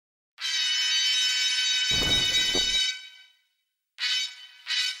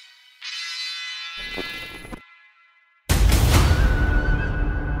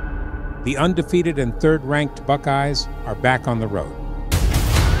The undefeated and third-ranked Buckeyes are back on the road.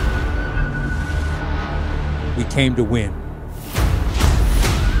 We came to win.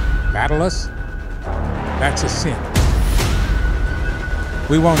 Battle us? That's a sin.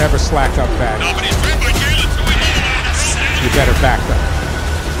 We won't ever slack up, Badge. You better back up.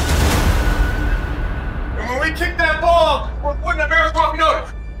 And when we kick that ball, we're putting America on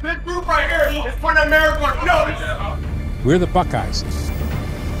notice. This group right here is putting America on notice. We're the Buckeyes,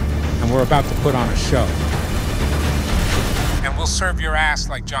 and we're about to put on a show. And we'll serve your ass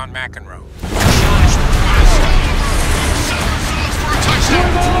like John McEnroe.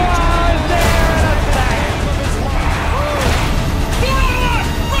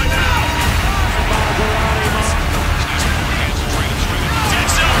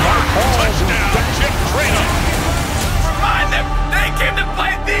 Remind them, they came to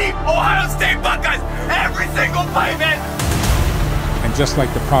play the Ohio State Buckeyes every single play, man. And just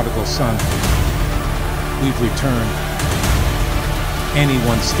like the prodigal son, we've returned.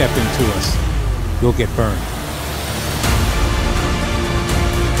 Anyone step into us, you'll get burned.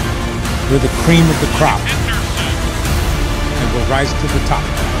 We're the cream of the crop, and we'll rise to the top.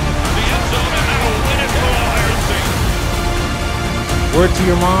 Word to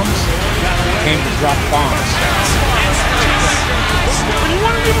your moms, we came to drop bombs. When you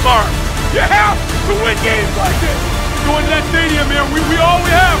want to be smart, you have to win games like this. Going to that stadium, man, we all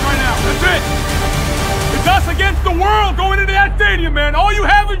we have right now. That's it. It's us against the world going into that stadium, man. All you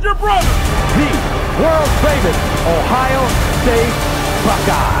have is your brother. The world famous Ohio State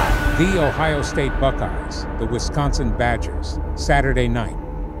Buckeyes. The Ohio State Buckeyes, the Wisconsin Badgers, Saturday night.